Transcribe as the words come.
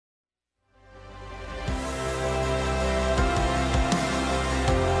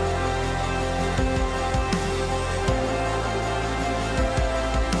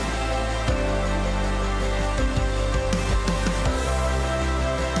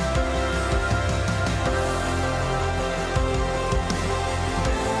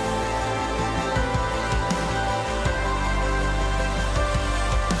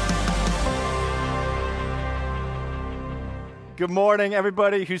Good morning,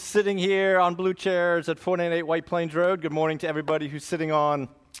 everybody who's sitting here on blue chairs at 498 White Plains Road. Good morning to everybody who's sitting on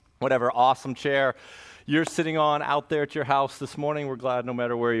whatever awesome chair you're sitting on out there at your house this morning. We're glad no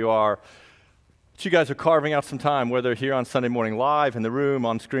matter where you are that you guys are carving out some time, whether here on Sunday morning live, in the room,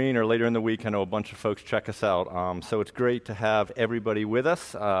 on screen, or later in the week. I know a bunch of folks check us out. So it's great to have everybody with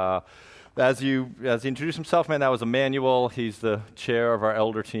us. As he introduced himself, man, that was Emmanuel. He's the chair of our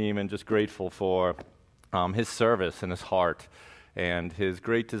elder team, and just grateful for his service and his heart and his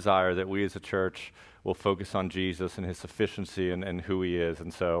great desire that we as a church will focus on Jesus and his sufficiency and who he is.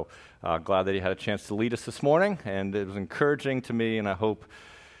 And so glad that he had a chance to lead us this morning, and it was encouraging to me, and I hope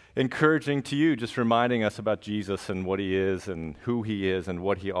encouraging to you, just reminding us about Jesus and what he is and who he is and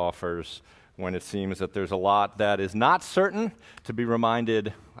what he offers, when it seems that there's a lot that is not certain. To be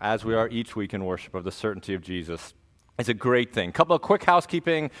reminded, as we are each week in worship, of the certainty of Jesus is a great thing. A couple of quick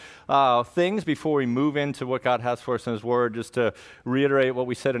housekeeping things before we move into what God has for us in his word, just to reiterate what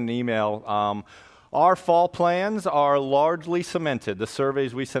we said in an email. Our fall plans are largely cemented. The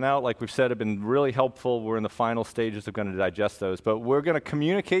surveys we sent out, like we've said, have been really helpful. We're in the final stages of going to digest those. But we're going to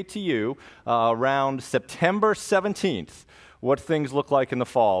communicate to you around September 17th what things look like in the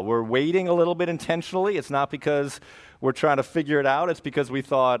fall. We're waiting a little bit intentionally. It's not because we're trying to figure it out. It's because we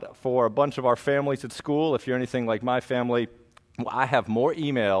thought for a bunch of our families at school, if you're anything like my family, I have more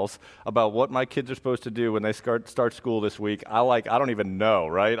emails about what my kids are supposed to do when they start school this week. I don't even know,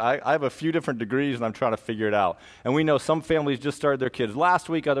 right? I have a few different degrees, and I'm trying to figure it out. And we know some families just started their kids last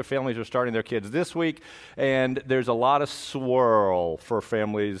week. Other families are starting their kids this week. And there's a lot of swirl for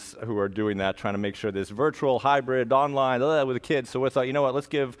families who are doing that, trying to make sure this virtual, hybrid, online, with the kids. So we thought, you know what, let's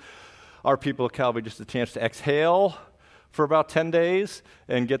give our people at Calvary just a chance to exhale for about 10 days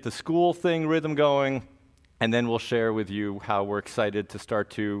and get the school thing rhythm going. And then we'll share with you how we're excited to start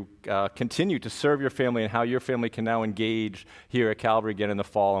to continue to serve your family, and how your family can now engage here at Calvary again in the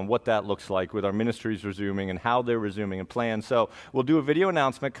fall, and what that looks like with our ministries resuming and how they're resuming and plans. So we'll do a video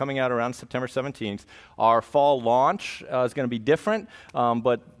announcement coming out around September 17th. Our fall launch is going to be different,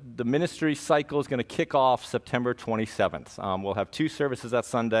 but the ministry cycle is going to kick off September 27th. We'll have 2 services that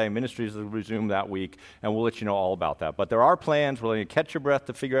Sunday. Ministries will resume that week, and we'll let you know all about that. But there are plans. We're going to catch your breath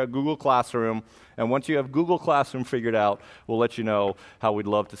to figure out Google Classroom. And once you have Google Classroom figured out, we'll let you know how we'd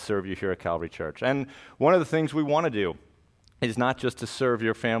love to serve you here at Calvary Church. And one of the things we want to do is not just to serve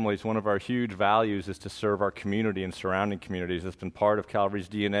your families. One of our huge values is to serve our community and surrounding communities. It's been part of Calvary's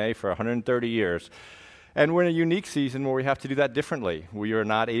DNA for 130 years. And we're in a unique season where we have to do that differently. We are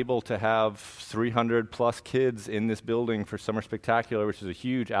not able to have 300 plus kids in this building for Summer Spectacular, which is a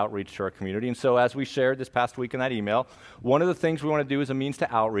huge outreach to our community. And so as we shared this past week in that email, one of the things we want to do as a means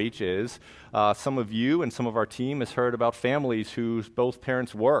to outreach is some of you and some of our team has heard about families whose both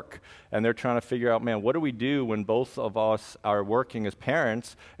parents work. And they're trying to figure out, man, what do we do when both of us are working as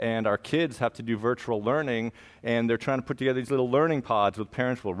parents and our kids have to do virtual learning? And they're trying to put together these little learning pods with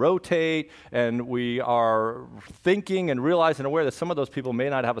parents will rotate, and we are thinking and realizing and aware that some of those people may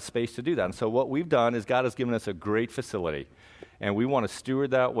not have a space to do that. And so what we've done is God has given us a great facility, and we want to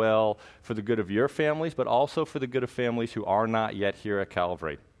steward that well for the good of your families, but also for the good of families who are not yet here at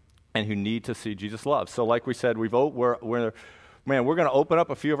Calvary and who need to see Jesus love. So like we said, we're going to open up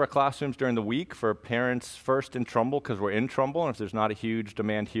a few of our classrooms during the week for parents first in Trumbull, because we're in Trumbull, and if there's not a huge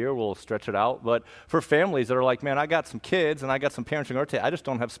demand here, we'll stretch it out. But for families that are like, man, I got some kids and I got some parents who are going to I just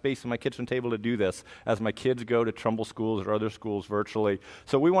don't have space in my kitchen table to do this as my kids go to Trumbull schools or other schools virtually.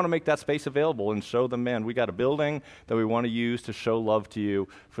 So we want to make that space available and show them, man, we got a building that we want to use to show love to you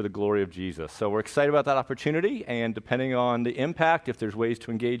for the glory of Jesus. So we're excited about that opportunity, and depending on the impact, if there's ways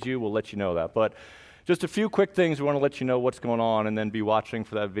to engage you, we'll let you know that. But just a few quick things. We want to let you know what's going on, and then be watching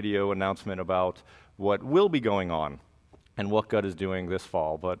for that video announcement about what will be going on and what God is doing this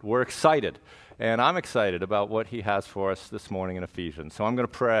fall. But we're excited, and I'm excited about what he has for us this morning in Ephesians. So I'm going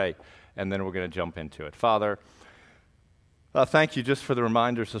to pray, and then we're going to jump into it. Father, thank you just for the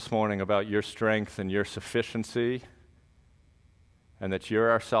reminders this morning about your strength and your sufficiency, and that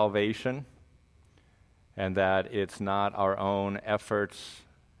you're our salvation, and that it's not our own efforts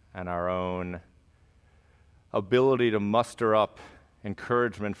and our own ability to muster up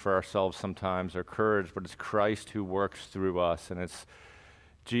encouragement for ourselves sometimes, or courage, but it's Christ who works through us, and it's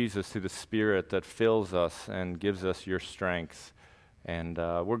Jesus through the Spirit that fills us and gives us your strength, and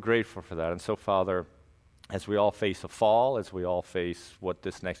we're grateful for that. And so, Father, as we all face a fall, as we all face what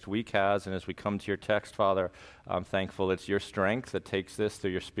this next week has, and as we come to your text, Father, I'm thankful it's your strength that takes this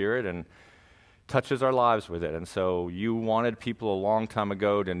through your Spirit and touches our lives with it. And so you wanted people a long time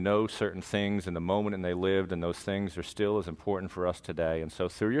ago to know certain things in the moment and they lived, and those things are still as important for us today. And so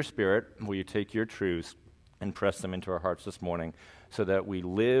through your Spirit, will you take your truths and press them into our hearts this morning so that we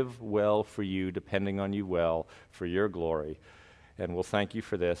live well for you, depending on you well, for your glory. And we'll thank you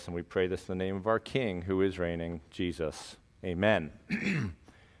for this, and we pray this in the name of our King who is reigning, Jesus. Amen.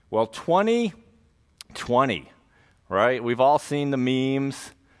 Well, 2020, right? We've all seen the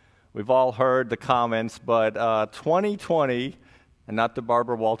memes. We've all heard the comments, but 2020, and not the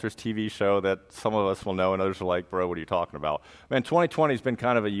Barbara Walters TV show that some of us will know and others are like, bro, what are you talking about? Man, 2020 has been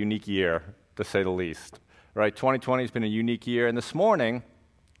kind of a unique year, to say the least, right? 2020 has been a unique year, and this morning,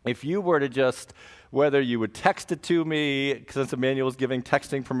 if you were to just, whether you would text it to me, since Emmanuel is giving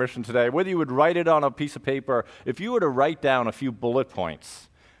texting permission today, whether you would write it on a piece of paper, if you were to write down a few bullet points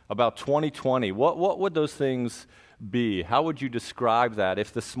about 2020, what would those things be? How would you describe that?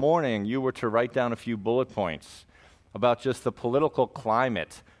 If this morning you were to write down a few bullet points about just the political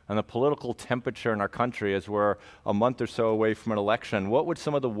climate and the political temperature in our country as we're a month or so away from an election, what would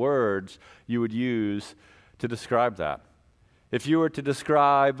some of the words you would use to describe that? If you were to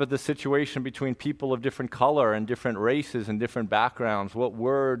describe the situation between people of different color and different races and different backgrounds, what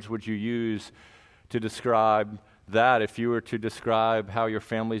words would you use to describe that? If you were to describe how your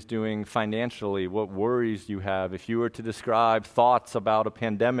family's doing financially, what worries you have, if you were to describe thoughts about a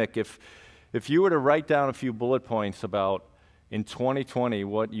pandemic, if you were to write down a few bullet points about in 2020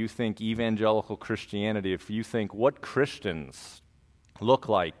 what you think evangelical Christianity, if you think what Christians look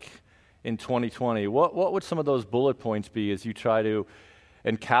like in 2020, what would some of those bullet points be as you try to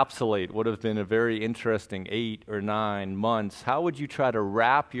encapsulate what have been a very interesting 8 or 9 months? How would you try to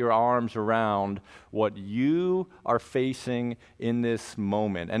wrap your arms around what you are facing in this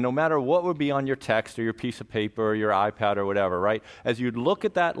moment? And no matter what would be on your text or your piece of paper or your iPad or whatever, right? As you'd look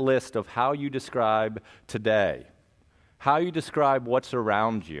at that list of how you describe today, how you describe what's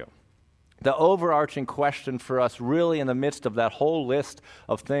around you, the overarching question for us really in the midst of that whole list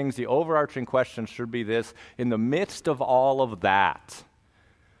of things, the overarching question should be this: in the midst of all of that,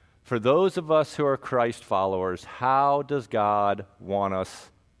 for those of us who are Christ followers, how does God want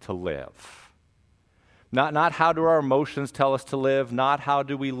us to live? Not how do our emotions tell us to live, not how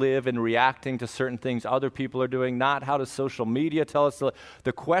do we live in reacting to certain things other people are doing, not how does social media tell us to live.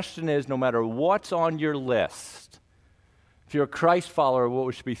 The question is, no matter what's on your list, if you're a Christ follower, what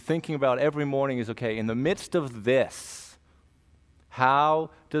we should be thinking about every morning is, okay, in the midst of this,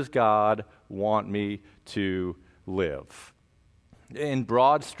 how does God want me to live? In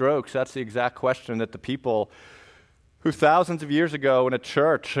broad strokes, that's the exact question that the people who thousands of years ago in a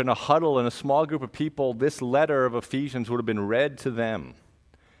church, in a huddle, in a small group of people, this letter of Ephesians would have been read to them.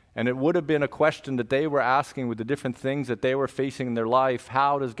 And it would have been a question that they were asking with the different things that they were facing in their life.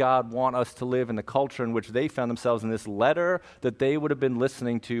 How does God want us to live in the culture in which they found themselves? And this letter that they would have been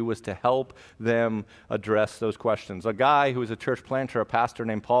listening to was to help them address those questions. A guy who was a church planter, a pastor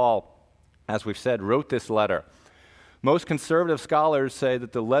named Paul, as we've said, wrote this letter. Most conservative scholars say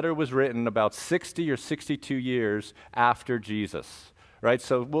that the letter was written about 60 or 62 years after Jesus. Right,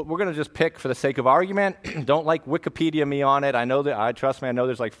 so we're going to just pick for the sake of argument. Don't like Wikipedia me on it. I know that. Trust me, I know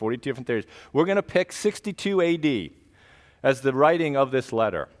there's like 42 different theories. We're going to pick 62 A.D. as the writing of this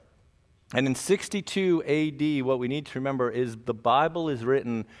letter. And in 62 A.D., what we need to remember is the Bible is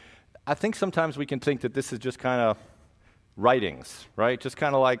written. I think sometimes we can think that this is just kind of writings, right? Just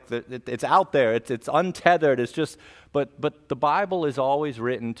kind of like it's out there. It's untethered. It's just, but the Bible is always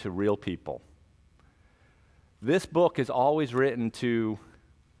written to real people. This book is always written to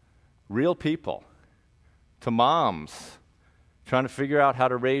real people, to moms trying to figure out how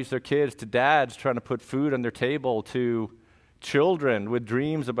to raise their kids, to dads trying to put food on their table, to children with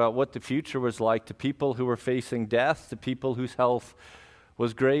dreams about what the future was like, to people who were facing death, to people whose health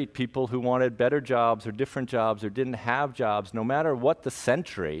was great, people who wanted better jobs or different jobs or didn't have jobs. No matter what the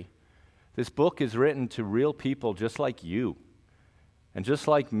century, this book is written to real people just like you and just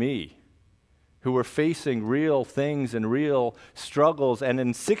like me, who were facing real things and real struggles. And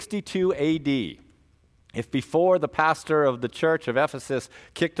in 62 A.D., if before the pastor of the church of Ephesus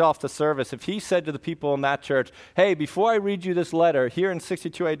kicked off the service, if he said to the people in that church, hey, before I read you this letter, here in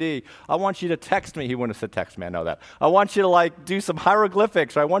 62 A.D., I want you to text me. He wouldn't have said text me, I know that. I want you to do some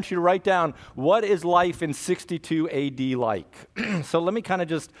hieroglyphics, or I want you to write down what is life in 62 A.D. like. So let me kind of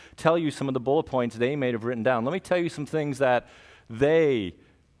just tell you some of the bullet points they may have written down. Let me tell you some things that they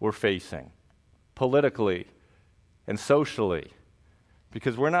were facing politically and socially,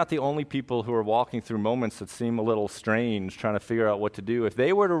 because we're not the only people who are walking through moments that seem a little strange, trying to figure out what to do. If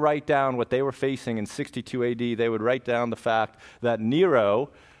they were to write down what they were facing in 62 AD, they would write down the fact that Nero,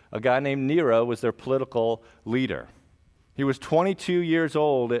 a guy named Nero, was their political leader. He was 22 years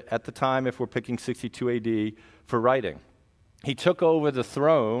old at the time, if we're picking 62 AD, for writing. He took over the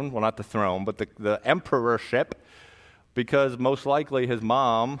throne, well, not the throne, but the emperorship, because most likely his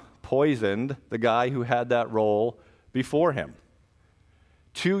mom poisoned the guy who had that role before him.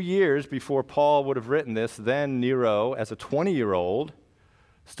 2 years before Paul would have written this, then Nero, as a 20-year-old,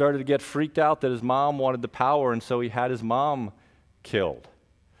 started to get freaked out that his mom wanted the power, and so he had his mom killed.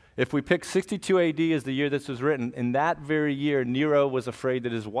 If we pick 62 AD as the year this was written, in that very year, Nero was afraid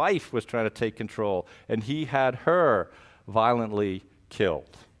that his wife was trying to take control, and he had her violently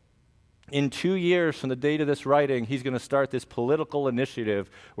killed. In 2 years from the date of this writing, he's going to start this political initiative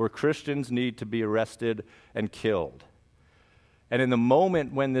where Christians need to be arrested and killed. And in the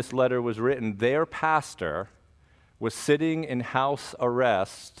moment when this letter was written, their pastor was sitting in house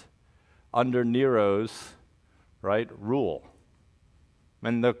arrest under Nero's rule.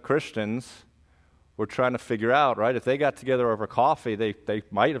 And the Christians were trying to figure out, if they got together over coffee, they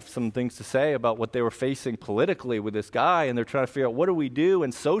might have some things to say about what they were facing politically with this guy, and they're trying to figure out, what do we do?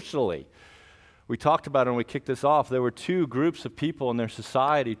 And socially, we talked about it when we kicked this off, there were two groups of people in their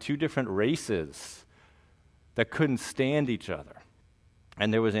society, two different races that couldn't stand each other.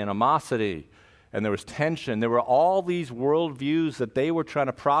 And there was animosity, and there was tension. There were all these worldviews that they were trying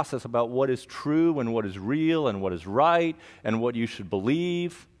to process about what is true and what is real and what is right and what you should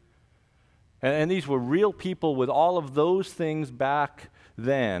believe. And these were real people with all of those things back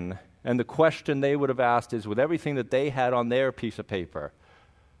then. And the question they would have asked is, with everything that they had on their piece of paper,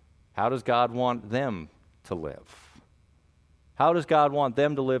 how does God want them to live? How does God want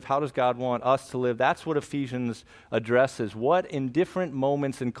them to live? How does God want us to live? That's what Ephesians addresses. What in different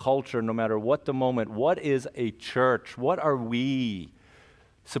moments in culture, no matter what the moment, what is a church? What are we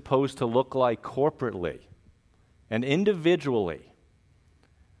supposed to look like corporately and individually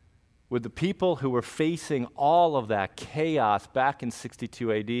with the people who were facing all of that chaos back in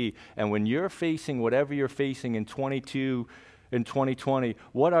 62 AD? And when you're facing whatever you're facing in 2020,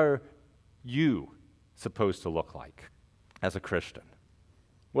 what are you supposed to look like as a Christian?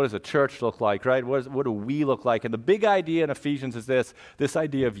 What does a church look like, right? What do we look like? And the big idea in Ephesians is this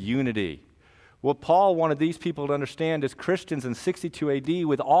idea of unity. What Paul wanted these people to understand is Christians in 62 AD,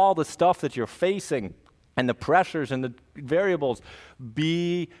 with all the stuff that you're facing and the pressures and the variables,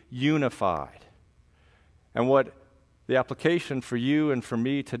 be unified. And what the application for you and for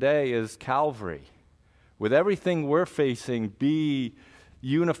me today is Calvary. With everything we're facing, be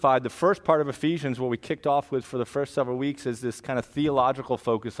unified. The first part of Ephesians, what we kicked off with for the first several weeks, is this kind of theological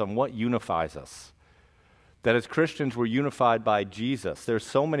focus on what unifies us. That as Christians, we're unified by Jesus. There's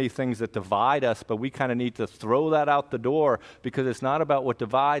so many things that divide us, but we kind of need to throw that out the door, because it's not about what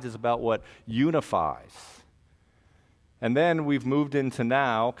divides, it's about what unifies. And then we've moved into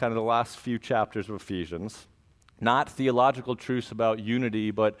now, kind of the last few chapters of Ephesians, not theological truths about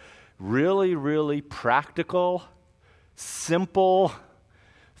unity, but really, really practical, simple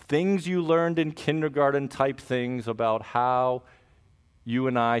things you learned in kindergarten type things about how you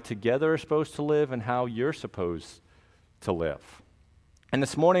and I together are supposed to live and how you're supposed to live. And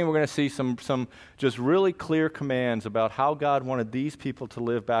this morning we're going to see some just really clear commands about how God wanted these people to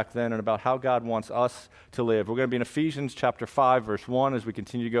live back then and about how God wants us to live. We're going to be in Ephesians chapter 5, verse 1, as we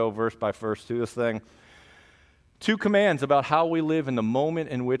continue to go verse by verse through this thing. 2 commands about how we live in the moment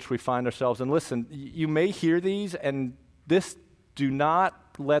in which we find ourselves. And listen, you may hear these, and do not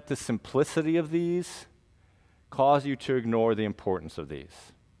let the simplicity of these cause you to ignore the importance of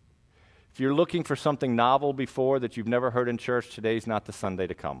these. If you're looking for something novel before that you've never heard in church, today's not the Sunday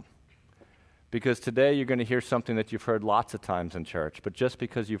to come. Because today you're going to hear something that you've heard lots of times in church, but just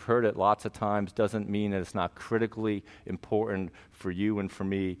because you've heard it lots of times doesn't mean that it's not critically important for you and for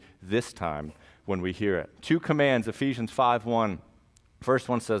me this time when we hear it. 2 commands, Ephesians 5:1. First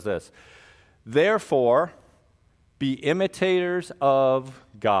one says this: therefore, be imitators of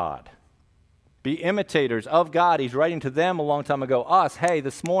God. Be imitators of God. He's writing to them a long time ago. Us, hey,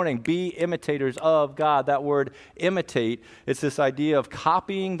 this morning, be imitators of God. That word imitate, it's this idea of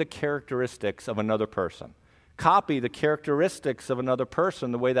copying the characteristics of another person. Copy the characteristics of another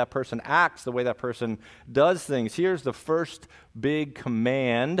person, the way that person acts, the way that person does things. Here's the first big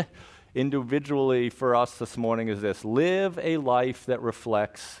command individually for us this morning is this: live a life that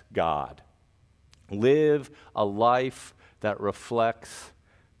reflects God. Live a life that reflects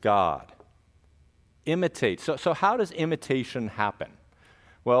God. Imitate. So how does imitation happen?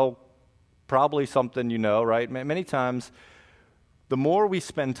 Well, probably something you know, right? Many times, the more we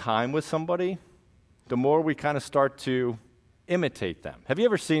spend time with somebody, the more we kind of start to imitate them. Have you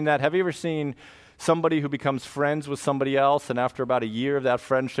ever seen that? Have you ever seen somebody who becomes friends with somebody else, and after about a year of that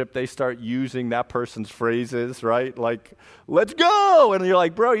friendship, they start using that person's phrases, right? Like, let's go! And you're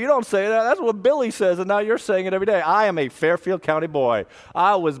like, bro, you don't say that. That's what Billy says, and now you're saying it every day. I am a Fairfield County boy.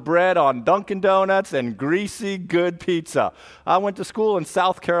 I was bred on Dunkin' Donuts and greasy, good pizza. I went to school in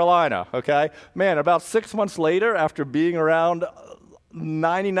South Carolina, okay? Man, about 6 months later, after being around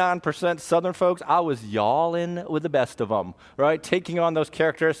 99% Southern folks, I was y'alling with the best of them, right? Taking on those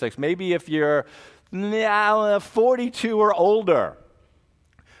characteristics. Maybe if you're 42 or older,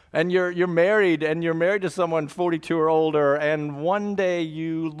 and you're married to someone 42 or older, and one day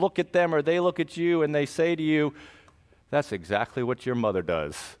you look at them or they look at you and they say to you, that's exactly what your mother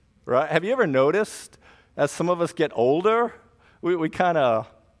does, right? Have you ever noticed as some of us get older, we kind of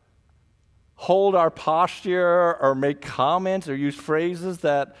hold our posture or make comments or use phrases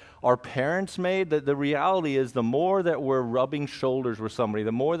that our parents made? That the reality is the more that we're rubbing shoulders with somebody,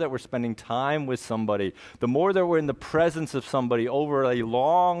 the more that we're spending time with somebody, the more that we're in the presence of somebody over a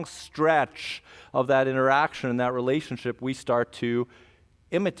long stretch of that interaction and that relationship, we start to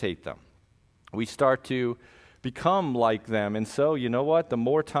imitate them. We start to become like them. And so, you know what? The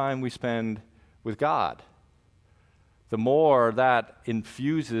more time we spend with God, the more that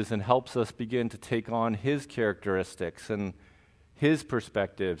infuses and helps us begin to take on His characteristics and His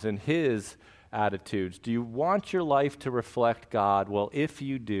perspectives and His attitudes. Do you want your life to reflect God? Well, if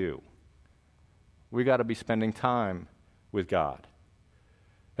you do, we got to be spending time with God.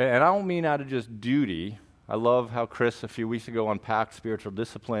 And I don't mean out of just duty. I love how Chris a few weeks ago unpacked spiritual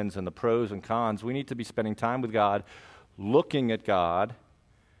disciplines and the pros and cons. We need to be spending time with God, looking at God,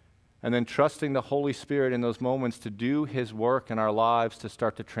 and then trusting the Holy Spirit in those moments to do His work in our lives to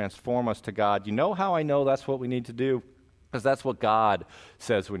start to transform us to God. You know how I know that's what we need to do? Because that's what God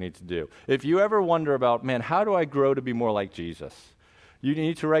says we need to do. If you ever wonder about, man, how do I grow to be more like Jesus? You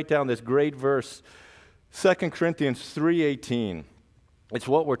need to write down this great verse, 2 Corinthians 3:18. It's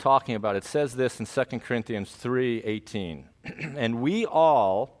what we're talking about. It says this in 2 Corinthians 3:18. And we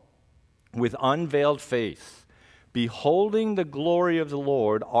all, with unveiled face, beholding the glory of the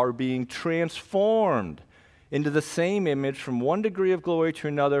Lord, are being transformed into the same image from one degree of glory to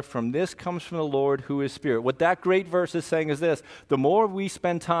another. From this comes from the Lord who is Spirit. What that great verse is saying is this: the more we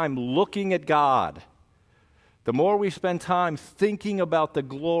spend time looking at God, the more we spend time thinking about the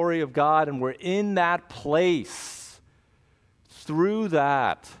glory of God, and we're in that place, through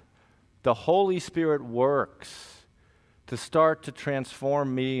that, the Holy Spirit works to start to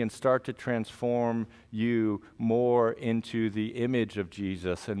transform me and start to transform you more into the image of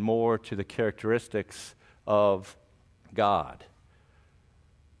Jesus and more to the characteristics of God.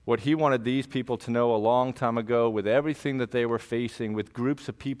 What He wanted these people to know a long time ago, with everything that they were facing, with groups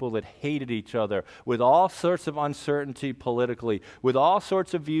of people that hated each other, with all sorts of uncertainty politically, with all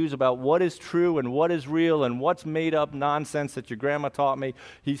sorts of views about what is true and what is real and what's made up nonsense that your grandma taught me,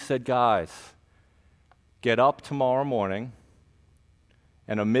 He said, guys, get up tomorrow morning,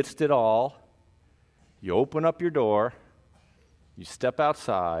 and amidst it all, you open up your door, you step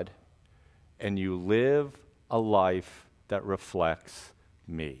outside, and you live a life that reflects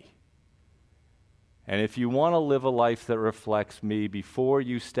me. And if you want to live a life that reflects me, before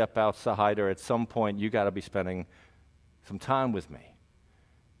you step outside or at some point, you got to be spending some time with me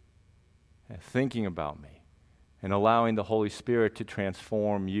and thinking about me and allowing the Holy Spirit to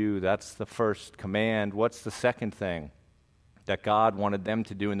transform you. That's the first command. What's the second thing that God wanted them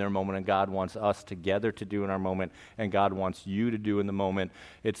to do in their moment, and God wants us together to do in our moment, and God wants you to do in the moment?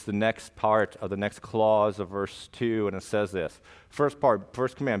 It's the next part of the next clause of verse 2, and it says this. First part,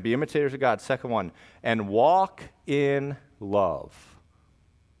 first command, be imitators of God. Second one, and walk in love.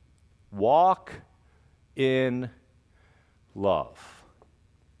 Walk in love.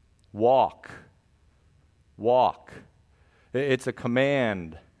 Walk. Walk. It's a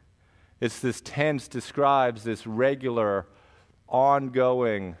command. It's this tense describes this regular,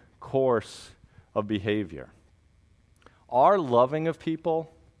 ongoing course of behavior. Our loving of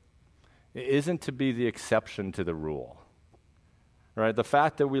people isn't to be the exception to the rule. Right? The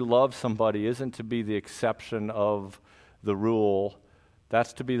fact that we love somebody isn't to be the exception of the rule.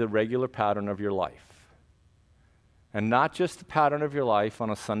 That's to be the regular pattern of your life. And not just the pattern of your life on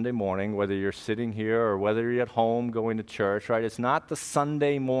a Sunday morning, whether you're sitting here or whether you're at home going to church, right? It's not the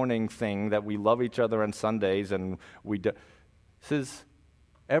Sunday morning thing that we love each other on Sundays and we do. This is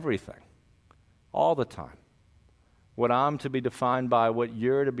everything, all the time. What I'm to be defined by, what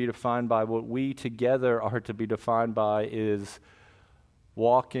you're to be defined by, what we together are to be defined by is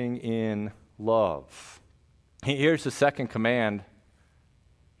walking in love. Here's the second command.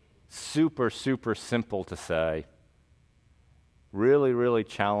 Super, super simple to say. Really, really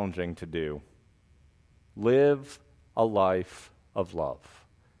challenging to do. Live a life of love.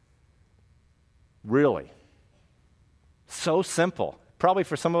 Really. So simple. Probably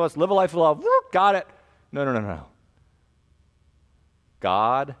for some of us, live a life of love. Woo, got it. No.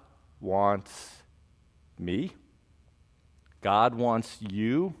 God wants me. God wants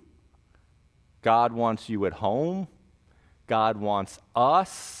you. God wants you at home. God wants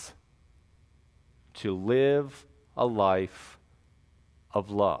us to live a life of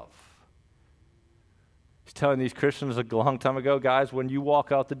love. He's telling these Christians a long time ago, guys, when you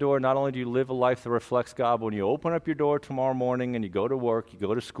walk out the door, not only do you live a life that reflects God, but when you open up your door tomorrow morning and you go to work, you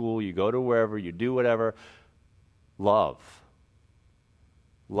go to school, you go to wherever, you do whatever, love.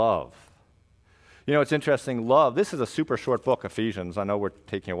 Love. You know, it's interesting, love, this is a super short book, Ephesians. I know we're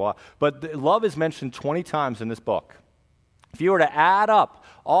taking a while, but love is mentioned 20 times in this book. If you were to add up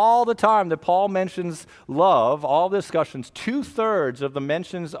all the time that Paul mentions love, all the discussions, 2/3 of the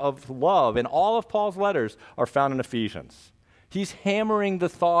mentions of love in all of Paul's letters are found in Ephesians. He's hammering the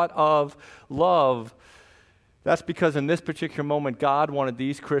thought of love. That's because in this particular moment, God wanted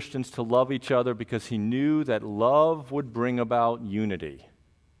these Christians to love each other because he knew that love would bring about unity.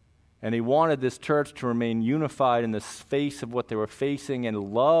 And he wanted this church to remain unified in the face of what they were facing,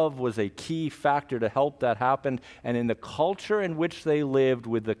 and love was a key factor to help that happen. And in the culture in which they lived,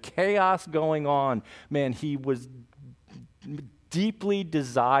 with the chaos going on, man, he was deeply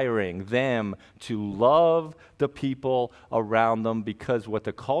desiring them to love the people around them, because what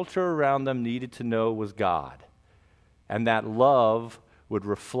the culture around them needed to know was God. And that love would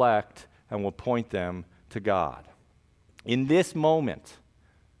reflect and will point them to God. In this moment,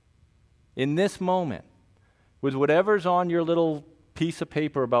 with whatever's on your little piece of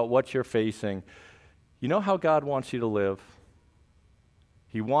paper about what you're facing, you know how God wants you to live?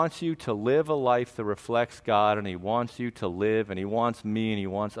 He wants you to live a life that reflects God, and he wants you to live, and he wants me, and he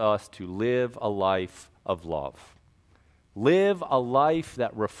wants us to live a life of love. Live a life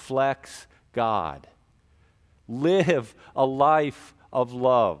that reflects God. Live a life of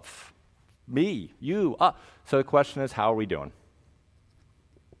love. Me, you, us. So the question is, how are we doing?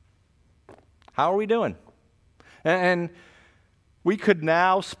 How are we doing? And we could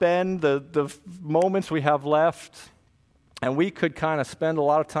now spend the moments we have left, and we could kind of spend a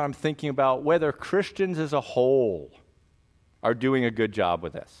lot of time thinking about whether Christians as a whole are doing a good job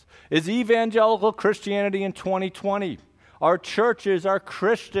with this. Is evangelical Christianity in 2020? Our churches, our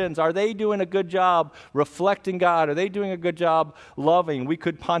Christians, are they doing a good job reflecting God? Are they doing a good job loving? We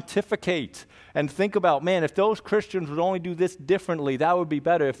could pontificate and think about, man, if those Christians would only do this differently, that would be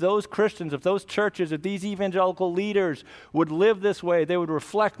better. If those Christians, if those churches, if these evangelical leaders would live this way, they would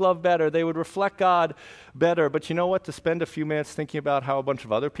reflect love better, they would reflect God better. But you know what? To spend a few minutes thinking about how a bunch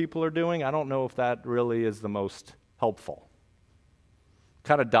of other people are doing, I don't know if that really is the most helpful.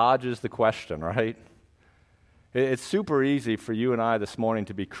 Kind of dodges the question, right? It's super easy for you and I this morning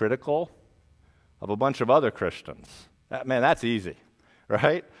to be critical of a bunch of other Christians. Man, that's easy,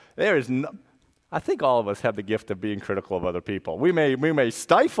 right? I think all of us have the gift of being critical of other people. We may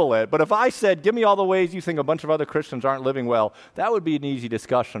stifle it, but if I said, give me all the ways you think a bunch of other Christians aren't living well, that would be an easy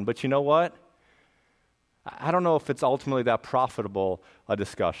discussion. But you know what? I don't know if it's ultimately that profitable a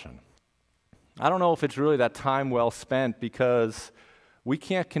discussion. I don't know if it's really that time well spent, because we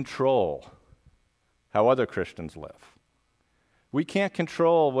can't control how other Christians live. We can't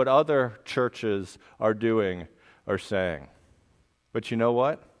control what other churches are doing or saying. But you know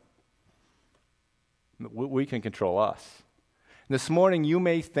what? We can control us. This morning you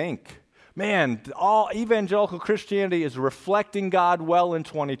may think, man, all evangelical Christianity is reflecting God well in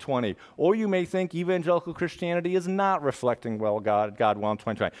 2020. Or you may think evangelical Christianity is not reflecting God well in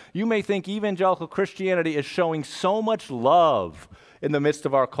 2020. You may think evangelical Christianity is showing so much love in the midst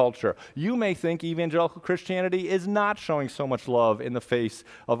of our culture. You may think evangelical Christianity is not showing so much love in the face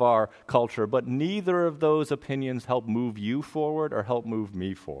of our culture. But neither of those opinions help move you forward or help move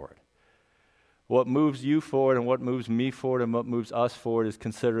me forward. What moves you forward and what moves me forward and what moves us forward is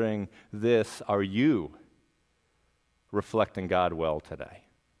considering this: are you reflecting God well today?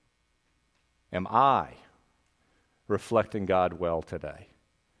 Am I reflecting God well today?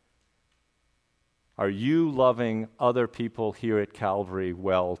 Are you loving other people here at Calvary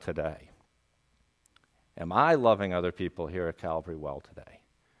well today? Am I loving other people here at Calvary well today?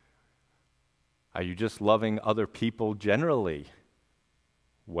 Are you just loving other people generally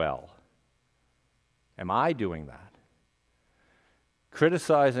well? Am I doing that?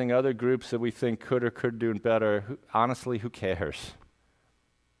 Criticizing other groups that we think could or could do better, honestly, who cares?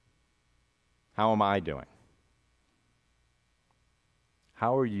 How am I doing?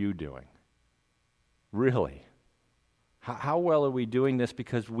 How are you doing? Really? How well are we doing this?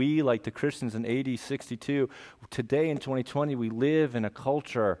 Because we, like the Christians in AD 62, today in 2020, we live in a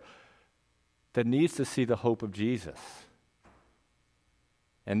culture that needs to see the hope of Jesus.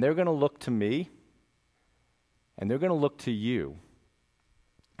 And they're going to look to me, and they're going to look to you,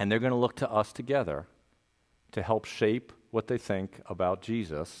 and they're going to look to us together to help shape what they think about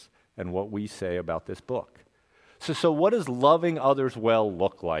Jesus and what we say about this book. So what does loving others well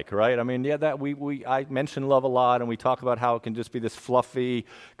look like, right? I mean, I mention love a lot, and we talk about how it can just be this fluffy,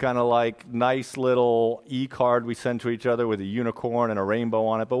 kind of like nice little e-card we send to each other with a unicorn and a rainbow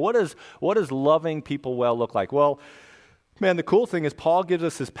on it. But what does loving people well look like? Well, man, the cool thing is Paul gives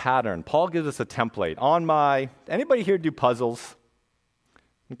us this pattern. Paul gives us a template. Anybody here do puzzles?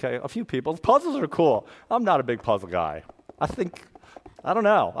 Okay, a few people. Puzzles are cool. I'm not a big puzzle guy. I don't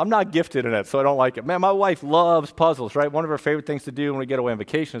know. I'm not gifted in it, so I don't like it. Man, my wife loves puzzles, right? One of her favorite things to do when we get away on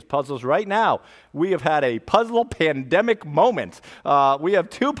vacation is puzzles. Right now, we have had a puzzle pandemic moment. We have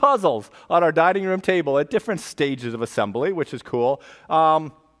 2 puzzles on our dining room table at different stages of assembly, which is cool.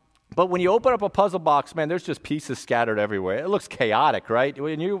 But when you open up a puzzle box, man, there's just pieces scattered everywhere. It looks chaotic, right?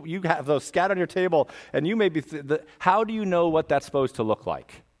 When you have those scattered on your table, and you may be, how do you know what that's supposed to look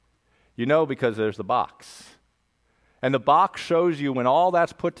like? You know because there's the box. And the box shows you when all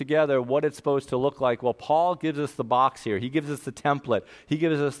that's put together what it's supposed to look like. Well, Paul gives us the box here. He gives us the template. He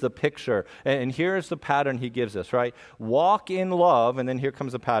gives us the picture. And here's the pattern he gives us, right? Walk in love, and then here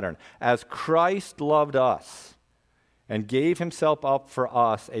comes the pattern. As Christ loved us and gave himself up for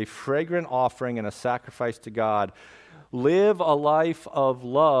us, a fragrant offering and a sacrifice to God. Live a life of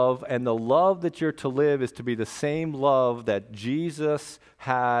love, and the love that you're to live is to be the same love that Jesus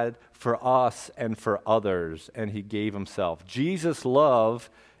had for us and for others, and he gave himself. Jesus' love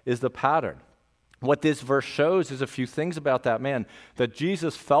is the pattern. What this verse shows is a few things about that man, that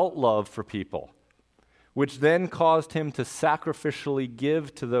Jesus felt love for people, which then caused him to sacrificially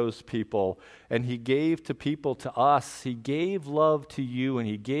give to those people, and he gave to people, to us. He gave love to you, and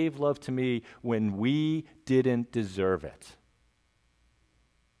he gave love to me when we didn't deserve it.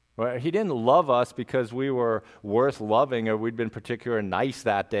 Right? He didn't love us because we were worth loving or we'd been particularly nice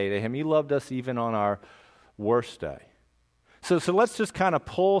that day to him. He loved us even on our worst day. So let's just kind of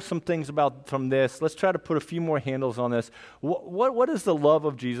pull some things from this. Let's try to put a few more handles on this. What does the love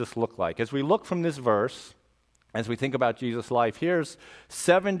of Jesus look like? As we look from this verse, as we think about Jesus' life, here's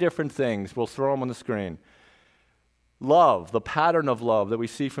 7 different things. We'll throw them on the screen. Love, the pattern of love that we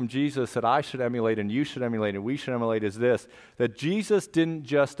see from Jesus that I should emulate and you should emulate and we should emulate is this, that Jesus didn't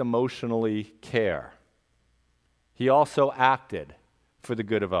just emotionally care. He also acted for the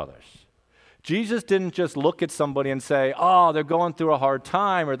good of others. Jesus didn't just look at somebody and say, oh, they're going through a hard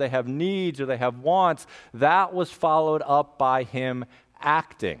time, or they have needs, or they have wants. That was followed up by him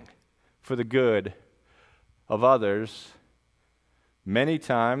acting for the good of others. Many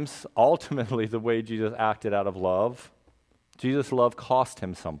times, ultimately, the way Jesus acted out of love, Jesus' love cost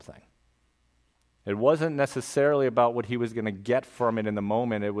him something. It wasn't necessarily about what he was going to get from it in the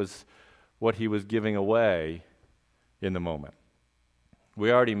moment. It was what he was giving away in the moment.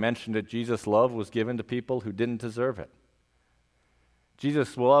 We already mentioned that Jesus' love was given to people who didn't deserve it.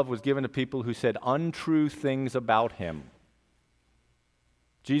 Jesus' love was given to people who said untrue things about him.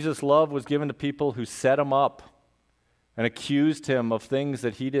 Jesus' love was given to people who set him up and accused him of things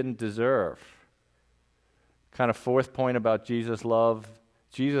that he didn't deserve. Kind of fourth point about Jesus' love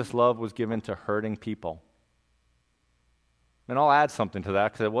was given to hurting people. And I'll add something to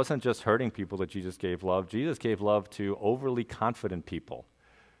that, because it wasn't just hurting people that Jesus gave love. Jesus gave love to overly confident people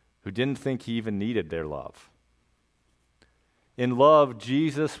who didn't think he even needed their love. In love,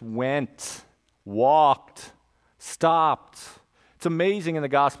 Jesus went, walked, stopped. It's amazing in the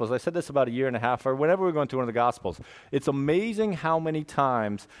Gospels. I said this about a year and a half, or whenever we're going through one of the Gospels. It's amazing how many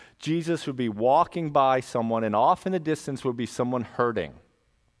times Jesus would be walking by someone, and off in the distance would be someone hurting.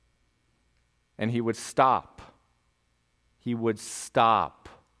 And he would stop. He would stop.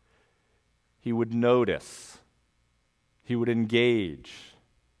 He would notice. He would engage.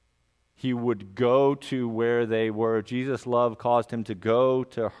 He would go to where they were. Jesus' love caused him to go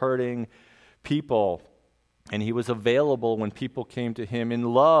to hurting people, and he was available when people came to him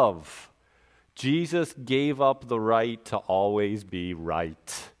in love. Jesus gave up the right to always be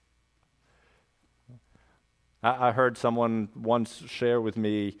right. I heard someone once share with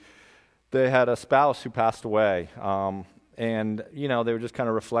me, they had a spouse who passed away, and, they were just kind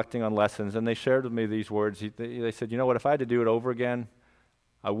of reflecting on lessons, and they shared with me these words. They said, you know what, if I had to do it over again,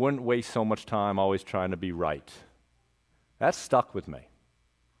 I wouldn't waste so much time always trying to be right. That stuck with me.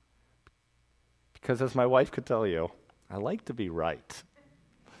 Because as my wife could tell you, I like to be right.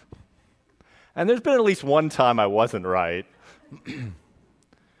 And there's been at least one time I wasn't right.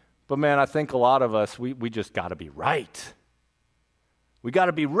 But man, I think a lot of us, we just got to be right. We got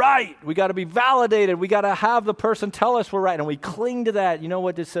to be right. We got to be validated. We got to have the person tell us we're right. And we cling to that. You know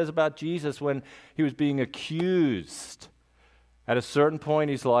what this says about Jesus when he was being accused? At a certain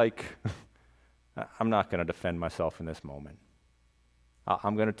point, he's like, I'm not going to defend myself in this moment.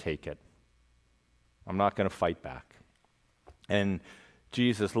 I'm going to take it. I'm not going to fight back. And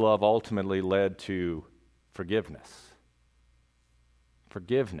Jesus' love ultimately led to forgiveness.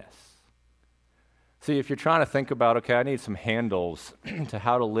 Forgiveness. See, if you're trying to think about, okay, I need some handles to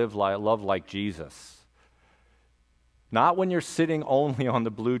how to love like Jesus. Not when you're sitting only on the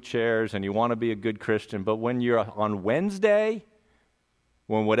blue chairs and you want to be a good Christian, but when you're on Wednesday,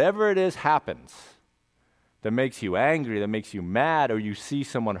 when whatever it is happens that makes you angry, that makes you mad, or you see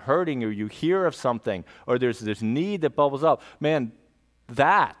someone hurting, or you hear of something, or there's this need that bubbles up, man,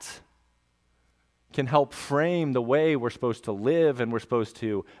 that can help frame the way we're supposed to live and we're supposed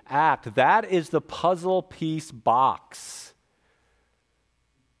to act. That is the puzzle piece box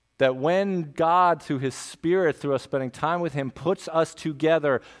that when God, through his Spirit, through us spending time with him, puts us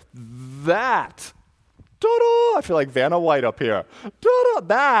together, that, ta-da, I feel like Vanna White up here, ta-da,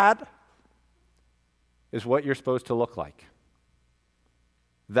 that is what you're supposed to look like.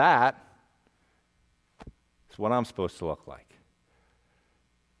 That is what I'm supposed to look like.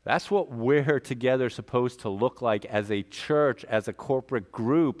 That's what we're together supposed to look like as a church, as a corporate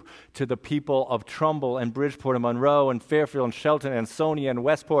group, to the people of Trumbull and Bridgeport and Monroe and Fairfield and Shelton and Sonia and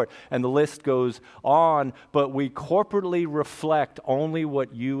Westport, and the list goes on. But we corporately reflect only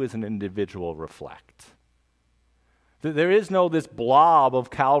what you as an individual reflect. There is no this blob of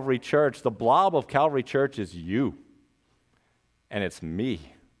Calvary Church. The blob of Calvary Church is you, and it's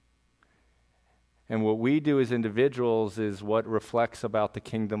me. And what we do as individuals is what reflects about the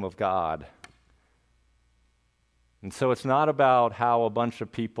kingdom of God. And so it's not about how a bunch of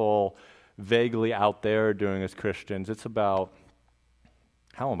people vaguely out there are doing as Christians. It's about,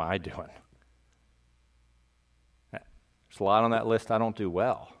 how am I doing? There's a lot on that list I don't do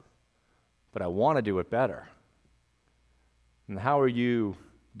well, but I want to do it better. And how are you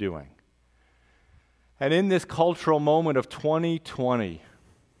doing? And in this cultural moment of 2020,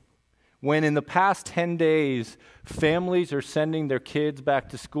 when in the past 10 days, families are sending their kids back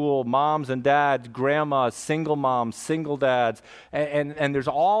to school, moms and dads, grandmas, single moms, single dads, and there's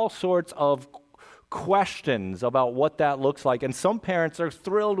all sorts of questions about what that looks like. And some parents are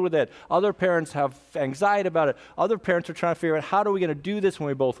thrilled with it. Other parents have anxiety about it. Other parents are trying to figure out, how are we going to do this when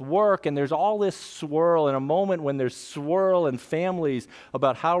we both work? And there's all this swirl in a moment when there's swirl in families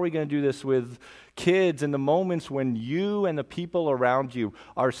about how are we going to do this with kids, in the moments when you and the people around you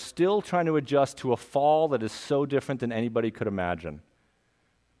are still trying to adjust to a fall that is so different than anybody could imagine.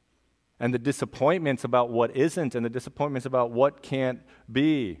 And the disappointments about what isn't, and the disappointments about what can't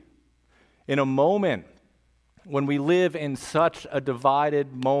be. In a moment when we live in such a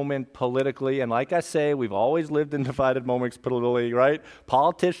divided moment politically, and like I say, we've always lived in divided moments politically, right?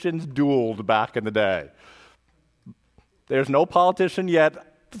 Politicians dueled back in the day. There's no politician yet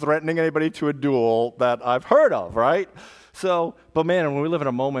threatening anybody to a duel that I've heard of, right? So, but man, when we live in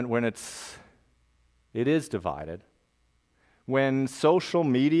a moment when it is divided, when social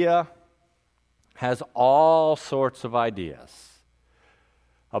media has all sorts of ideas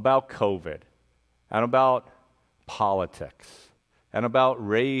about COVID and about politics and about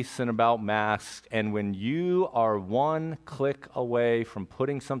race and about masks, and when you are one click away from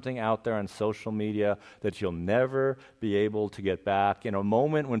putting something out there on social media that you'll never be able to get back, in a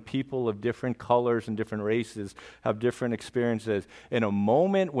moment when people of different colors and different races have different experiences, in a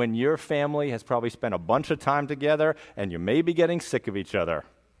moment when your family has probably spent a bunch of time together and you may be getting sick of each other,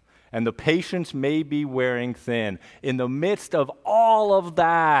 and the patience may be wearing thin, in the midst of all of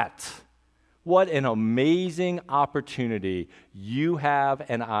that, what an amazing opportunity you have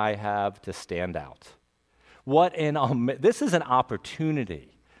and I have to stand out. This is an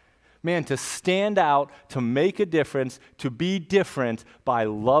opportunity, man, to stand out, to make a difference, to be different by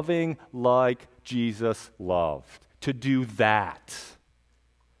loving like Jesus loved. To do that.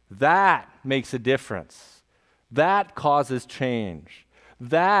 That makes a difference. That causes change.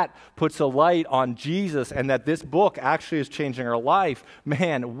 That puts a light on Jesus, and that this book actually is changing our life.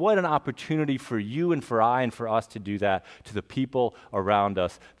 Man, what an opportunity for you and for I and for us to do that to the people around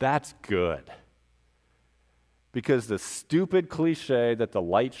us. That's good. Because the stupid cliche that the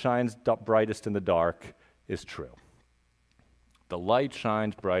light shines brightest in the dark is true. The light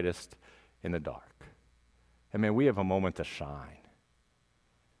shines brightest in the dark. And man, we have a moment to shine.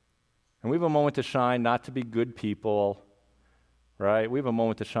 And we have a moment to shine, not to be good people, right? We have a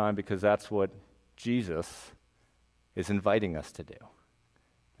moment to shine because that's what Jesus is inviting us to do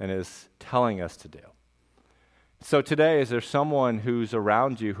and is telling us to do. So today, is there someone who's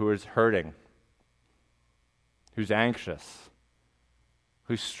around you who is hurting, who's anxious,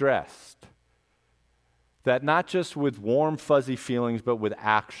 who's stressed, that not just with warm, fuzzy feelings, but with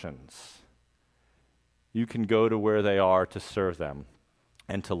actions, you can go to where they are to serve them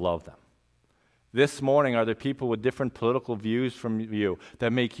and to love them? This morning, are there people with different political views from you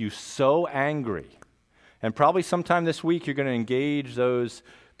that make you so angry? And probably sometime this week, you're going to engage those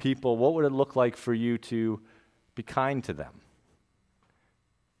people. What would it look like for you to be kind to them?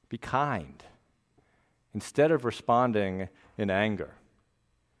 Be kind instead of responding in anger.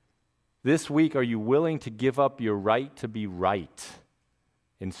 This week, are you willing to give up your right to be right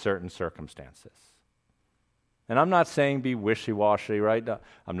in certain circumstances? And I'm not saying be wishy-washy, right?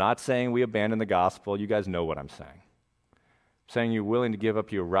 I'm not saying we abandon the gospel. You guys know what I'm saying. I'm saying you're willing to give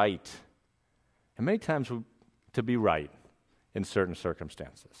up your right, and many times to be right in certain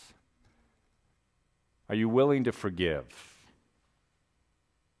circumstances. Are you willing to forgive?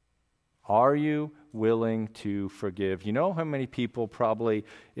 Are you willing to forgive? You know how many people probably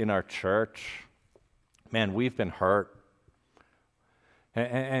in our church, man, we've been hurt.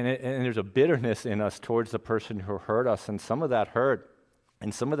 And there's a bitterness in us towards the person who hurt us, and some of that hurt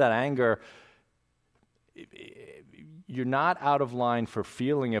and some of that anger, you're not out of line for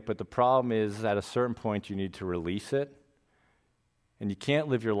feeling it, but the problem is at a certain point you need to release it, and you can't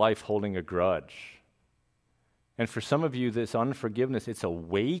live your life holding a grudge. And for some of you, this unforgiveness, it's a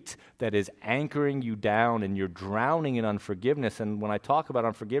weight that is anchoring you down, and you're drowning in unforgiveness. And when I talk about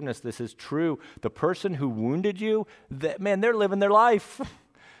unforgiveness, this is true. The person who wounded you, they're living their life.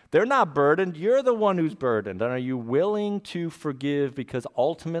 They're not burdened. You're the one who's burdened. And are you willing to forgive? Because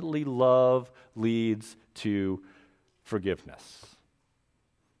ultimately, love leads to forgiveness.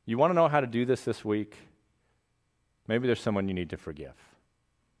 You want to know how to do this week? Maybe there's someone you need to forgive.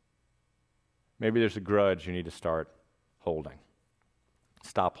 Maybe there's a grudge you need to start holding.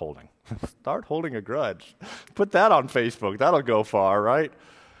 Stop holding. Start holding a grudge. Put that on Facebook. That'll go far, right?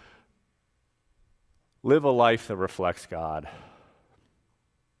 Live a life that reflects God.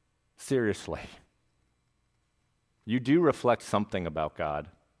 Seriously. You do reflect something about God.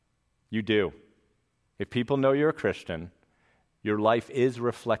 You do. If people know you're a Christian, your life is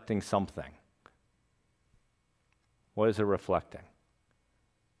reflecting something. What is it reflecting?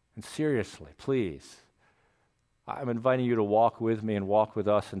 And seriously, please, I'm inviting you to walk with me and walk with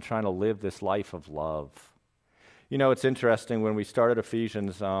us and trying to live this life of love. You know, it's interesting, when we started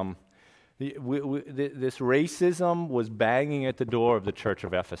Ephesians, this racism was banging at the door of the church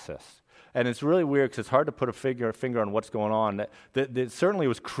of Ephesus. And it's really weird because it's hard to put a finger on what's going on. That certainly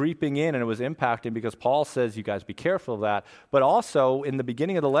was creeping in and it was impacting, because Paul says, you guys be careful of that. But also, in the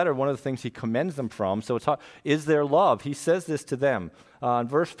beginning of the letter, one of the things he commends them from, so it's is their love. He says this to them in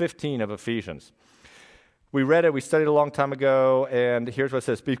verse 15 of Ephesians. We read it, we studied a long time ago, and here's what it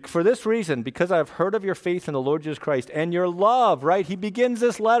says. For this reason, because I have heard of your faith in the Lord Jesus Christ and your love, right? He begins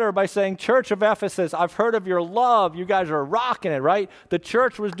this letter by saying, Church of Ephesus, I've heard of your love. You guys are rocking it, right? The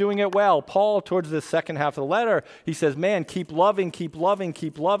church was doing it well. Paul, towards the second half of the letter, he says, man, keep loving, keep loving,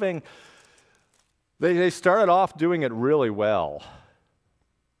 keep loving. They started off doing it really well.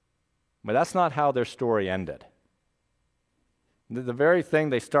 But that's not how their story ended. The very thing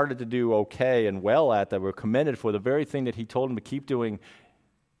they started to do okay and well at, that were commended for, the very thing that he told them to keep doing,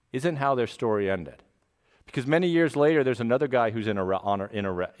 isn't how their story ended. Because many years later, there's another guy who's in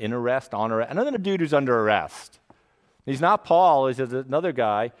arrest, another dude who's under arrest. He's not Paul, he's another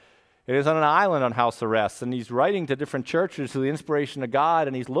guy, and he's on an island on house arrest, and he's writing to different churches through the inspiration of God,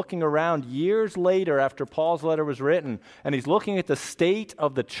 and he's looking around years later after Paul's letter was written, and he's looking at the state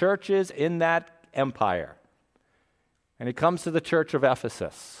of the churches in that empire. And he comes to the church of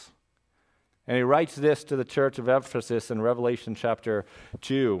Ephesus. And he writes this to the church of Ephesus in Revelation chapter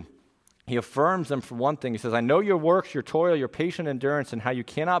 2. He affirms them for one thing. He says, I know your works, your toil, your patient endurance, and how you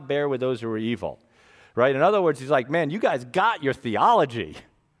cannot bear with those who are evil. Right? In other words, he's like, man, you guys got your theology.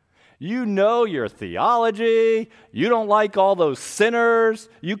 You know your theology. You don't like all those sinners.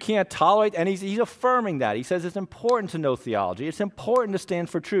 You can't tolerate. And he's affirming that. He says it's important to know theology. It's important to stand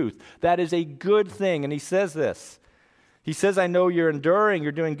for truth. That is a good thing. And he says this. He says, I know you're enduring,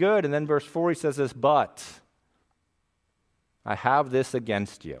 you're doing good. And then verse 4, he says this, but I have this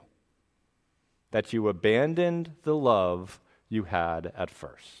against you, that you abandoned the love you had at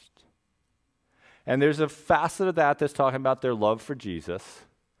first. And there's a facet of that that's talking about their love for Jesus.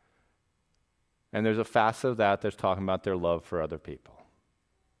 And there's a facet of that that's talking about their love for other people.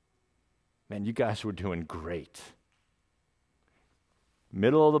 Man, you guys were doing great.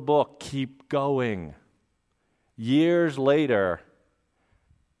 Middle of the book, keep going. Years later,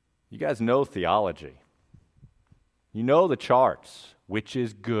 you guys know theology. You know the charts, which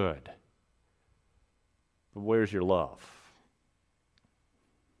is good. But where's your love?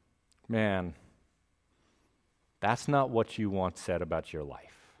 Man, that's not what you once said about your life.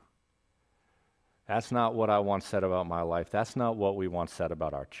 That's not what I once said about my life. That's not what we once said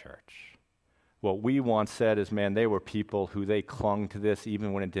about our church. What we once said is, man, they were people who they clung to this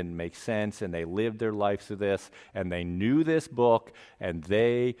even when it didn't make sense, and they lived their lives through this, and they knew this book, and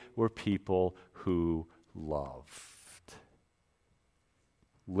they were people who loved.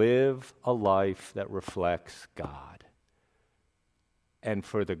 Live a life that reflects God. And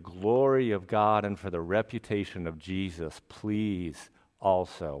for the glory of God and for the reputation of Jesus, please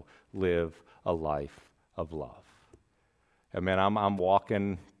also live a life of love. And man, I'm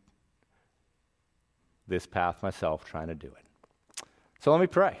walking this path myself, trying to do it. So let me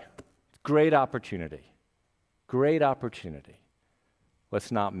pray. Great opportunity. Great opportunity.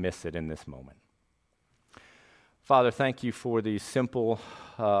 Let's not miss it in this moment. Father, thank you for these simple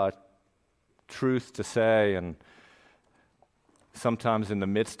truths to say, and sometimes in the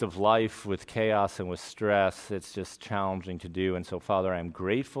midst of life with chaos and with stress, it's just challenging to do. And so, Father, I'm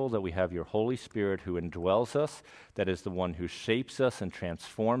grateful that we have your Holy Spirit who indwells us, that is the one who shapes us and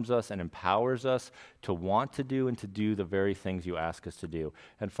transforms us and empowers us to want to do and to do the very things you ask us to do.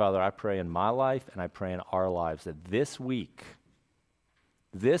 And Father, I pray in my life and I pray in our lives that this week,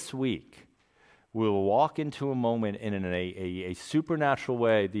 we'll walk into a moment in a supernatural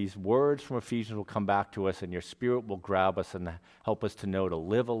way. These words from Ephesians will come back to us, and your Spirit will grab us and help us to know to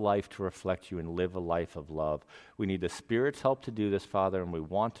live a life to reflect you and live a life of love. We need the Spirit's help to do this, Father, and we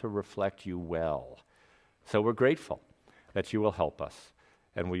want to reflect you well. So we're grateful that you will help us,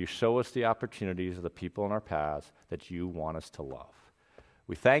 and will you show us the opportunities of the people in our paths that you want us to love.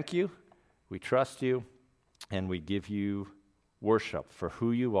 We thank you, we trust you, and we give you worship for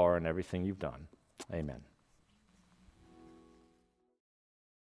who you are and everything you've done. Amen.